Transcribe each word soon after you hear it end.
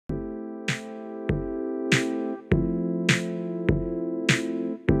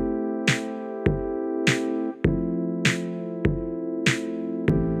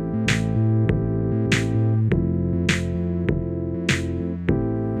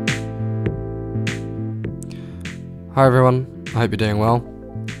Hi everyone, I hope you're doing well.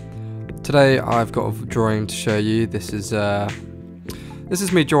 Today I've got a drawing to show you. This is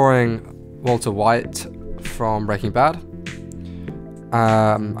me drawing Walter White from Breaking Bad.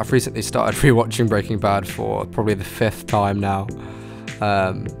 I've recently started rewatching Breaking Bad for probably the 5th time now.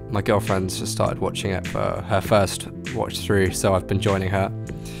 My girlfriend's just started watching it for her first watch through, so I've been joining her.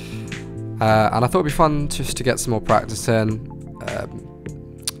 And I thought it'd be fun just to get some more practice in,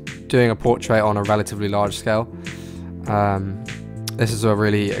 doing a portrait on a relatively large scale. This is a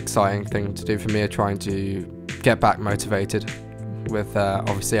really exciting thing to do for me, trying to get back motivated with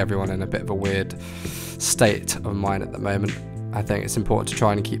obviously everyone in a bit of a weird state of mind at the moment. I think it's important to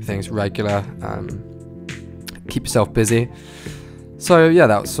try and keep things regular, keep yourself busy. So yeah,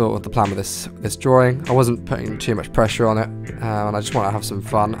 that was sort of the plan with this drawing. I wasn't putting too much pressure on it, and I just want to have some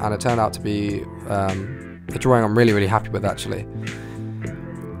fun, and it turned out to be a drawing I'm really happy with, actually.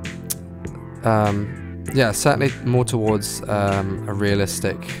 Yeah, certainly more towards a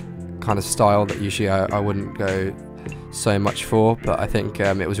realistic kind of style that usually I wouldn't go so much for, but I think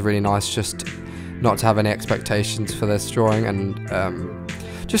it was really nice just not to have any expectations for this drawing, and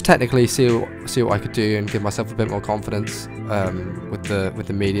just technically see what I could do and give myself a bit more confidence with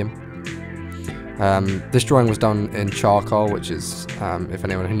the medium. This drawing was done in charcoal, which is, if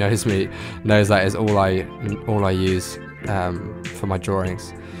anyone who knows me knows, that is all I use for my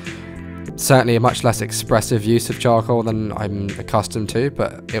drawings. Certainly a much less expressive use of charcoal than I'm accustomed to,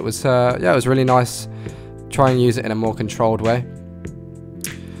 but it was yeah, it was really nice. Try and use it in a more controlled way.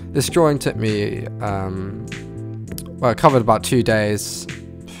 This drawing took me well, it covered about 2 days,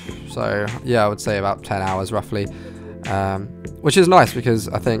 so yeah, I would say about 10 hours roughly, which is nice because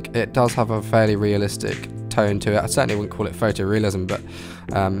I think it does have a fairly realistic tone to it. I certainly wouldn't call it photorealism, but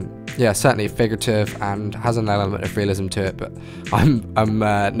yeah, certainly figurative and has an element of realism to it, but I'm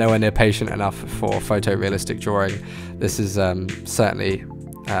nowhere near patient enough for photorealistic drawing. This is certainly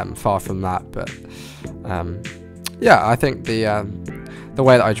far from that, but yeah, I think the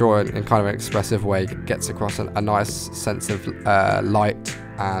way that I draw in kind of an expressive way gets across a nice sense of light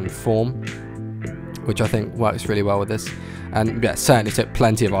and form, which I think works really well with this. And yeah, certainly took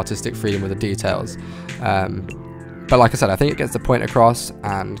plenty of artistic freedom with the details. But like I said, I think it gets the point across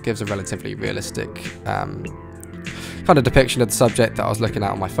and gives a relatively realistic kind of depiction of the subject that I was looking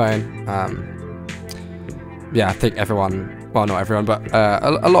at on my phone. Yeah, I think everyone, well, not everyone, but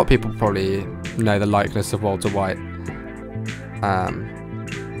a lot of people probably know the likeness of Walter White.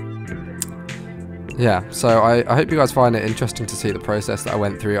 Yeah, so I hope you guys find it interesting to see the process that I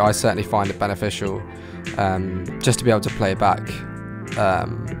went through. I certainly find it beneficial just to be able to play back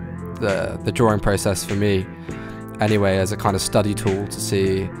the drawing process for me anyway, as a kind of study tool to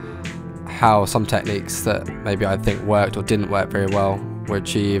see how some techniques that maybe I think worked or didn't work very well were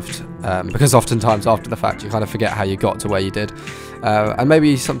achieved, because oftentimes after the fact you kind of forget how you got to where you did, and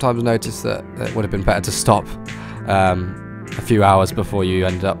maybe sometimes notice that it would have been better to stop a few hours before you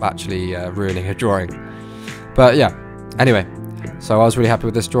ended up actually ruining a drawing. But yeah, anyway, so I was really happy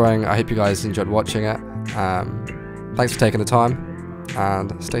with this drawing. I hope you guys enjoyed watching it. Thanks for taking the time,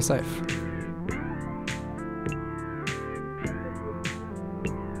 and stay safe.